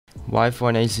why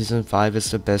Fortnite Season 5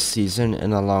 is the best season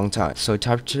in a long time. So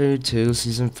Chapter 2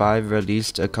 Season 5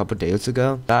 released a couple days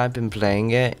ago. I've been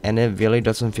playing it and it really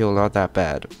doesn't feel all that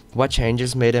bad. What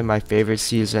changes made it my favorite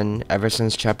season ever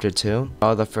since Chapter 2?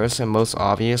 Well, the first and most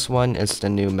obvious one is the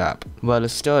new map. Well,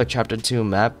 it's still a Chapter 2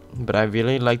 map, but I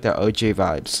really like the OG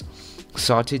vibes.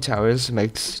 Salty Towers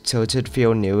makes Tilted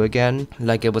feel new again,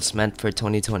 like it was meant for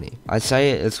 2020. I'd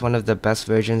say it's one of the best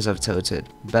versions of Tilted,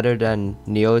 better than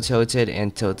Neo Tilted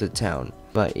and Tilted Town.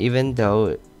 But even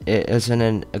though it isn't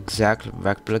an exact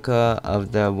replica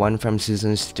of the one from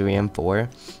seasons 3 and 4,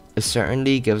 it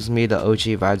certainly gives me the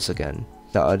OG vibes again.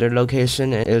 The other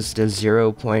location is the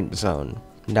 0 point zone.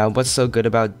 Now what's so good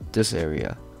about this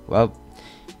area? Well,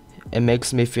 it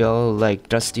makes me feel like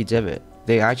Dusty Divot.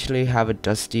 They actually have a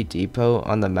Dusty Depot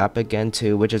on the map again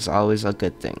too, which is always a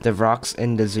good thing. The rocks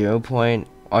in the 0 point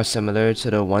are similar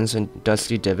to the ones in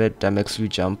Dusty Divot that makes you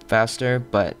jump faster,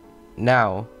 but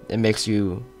now it makes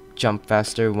you jump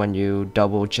faster when you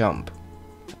double jump.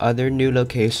 Other new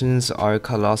locations are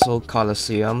Colossal,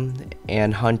 Coleseum,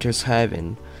 and Hunter's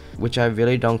Haven, which I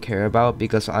really don't care about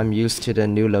because I'm used to the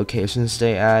new locations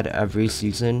they add every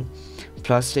season.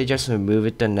 Plus they just remove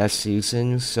it the next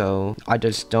season, so I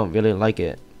just don't really like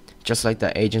it. Just like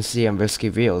the Agency and Risky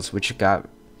Reels, which got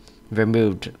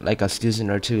removed like a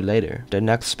season or two later. The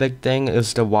next big thing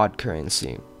is the WOD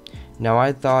currency. Now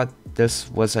I thought this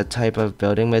was a type of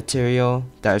building material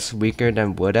that's weaker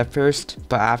than wood at first,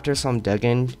 but after some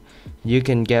digging, you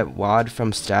can get WOD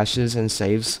from stashes and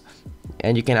safes,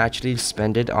 and you can actually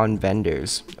spend it on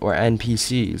vendors or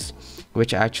NPCs,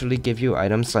 which actually give you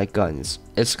items like guns.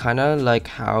 It's kinda like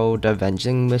how the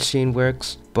vending machine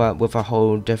works, but with a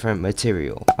whole different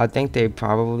material. I think they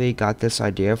probably got this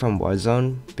idea from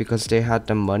Warzone because they had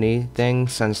the money thing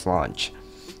since launch,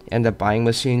 and the buying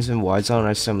machines in Warzone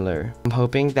are similar. I'm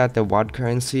hoping that the WOD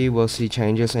currency will see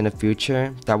changes in the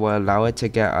future that will allow it to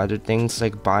get other things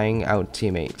like buying out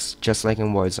teammates, just like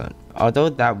in Warzone. Although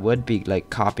that would be like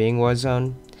copying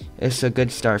Warzone, it's a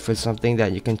good start for something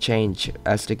that you can change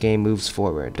as the game moves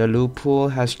forward. The loot pool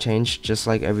has changed just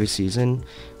like every season,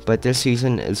 but this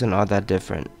season isn't all that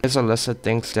different. There's a list of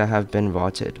things that have been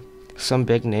rotted. Some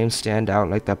big names stand out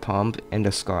like the Pump and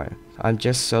the Scar. I'm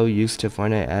just so used to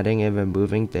Fortnite adding and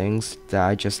removing things that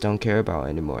I just don't care about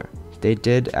anymore. They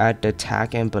did add the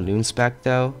tack and balloons back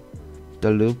though. The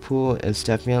loot pool is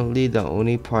definitely the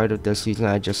only part of the season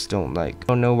I just don't like. I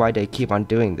don't know why they keep on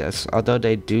doing this, although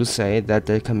they do say that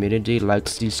the community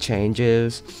likes these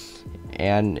changes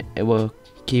and it will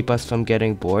keep us from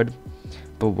getting bored.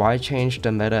 But why change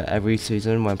the meta every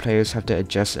season when players have to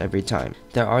adjust every time?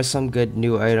 There are some good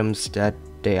new items that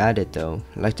they added though,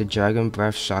 like the Dragon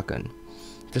Breath Shotgun.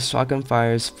 This shotgun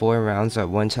fires 4 rounds at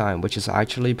one time, which is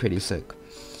actually pretty sick.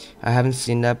 I haven't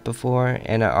seen that before,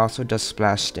 and it also does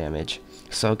splash damage,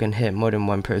 so it can hit more than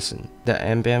one person. The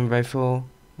M-Band rifle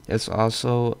is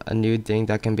also a new thing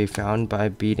that can be found by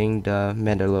beating the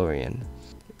Mandalorian.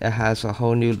 It has a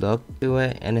whole new look to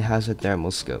it, and it has a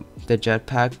thermal scope. The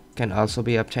jetpack can also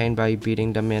be obtained by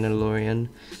beating the Mandalorian,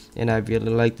 and I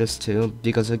really like this too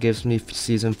because it gives me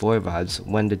season 4 vibes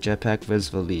when the jetpack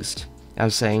was released. I'm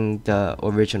saying the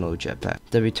original jetpack.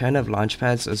 The return of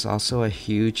launchpads is also a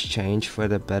huge change for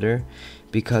the better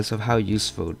because of how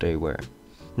useful they were.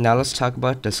 Now let's talk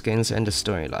about the skins and the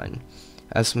storyline.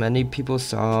 As many people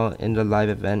saw in the live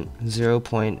event, 0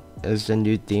 point is the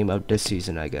new theme of this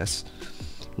season, I guess.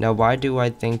 Now why do I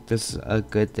think this is a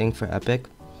good thing for Epic?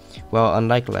 Well,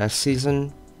 unlike last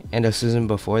season and the season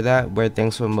before that, where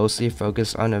things were mostly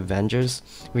focused on Avengers,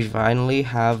 we finally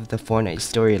have the Fortnite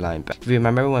storyline back.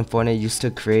 Remember when Fortnite used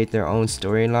to create their own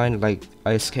storyline like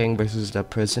Ice King versus the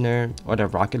Prisoner or the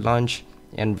Rocket Launch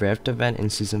and Rift event in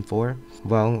season 4?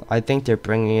 Well, I think they're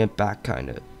bringing it back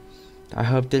kinda. I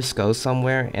hope this goes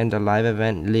somewhere, and the live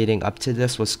event leading up to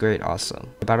this was great also.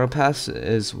 The Battle Pass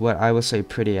is what I would say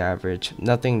pretty average,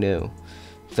 nothing new.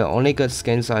 The only good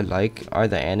skins I like are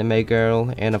the Anime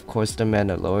Girl and of course the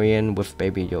Mandalorian with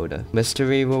Baby Yoda.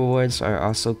 Mystery rewards are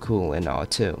also cool and all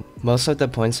too. Most of the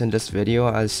points in this video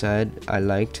I said I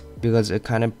liked because it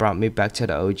kinda brought me back to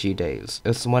the OG days.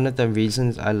 It's one of the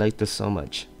reasons I like this so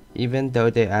much. Even though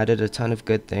they added a ton of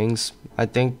good things, I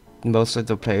think most of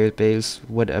the player base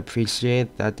would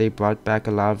appreciate that they brought back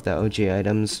a lot of the OG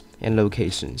items and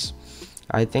locations.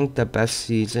 I think the best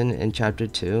season in Chapter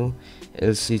 2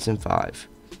 is Season 5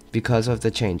 because of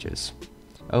the changes.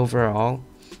 Overall,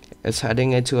 it's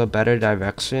heading into a better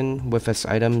direction with its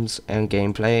items and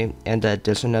gameplay, and the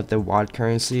addition of the WOD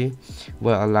currency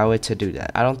will allow it to do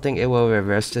that. I don't think it will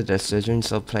reverse the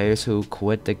decisions of players who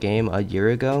quit the game a year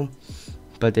ago,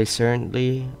 but they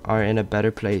certainly are in a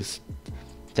better place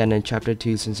than in Chapter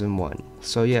 2 Season 1.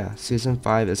 So yeah, Season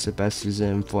 5 is the best season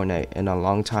in Fortnite in a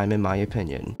long time in my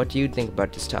opinion. What do you think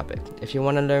about this topic? If you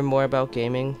want to learn more about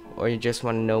gaming, or you just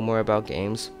want to know more about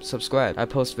games, subscribe. I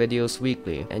post videos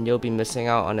weekly, and you'll be missing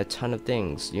out on a ton of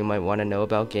things you might want to know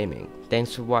about gaming.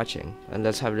 Thanks for watching, and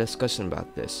let's have a discussion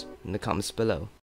about this in the comments below.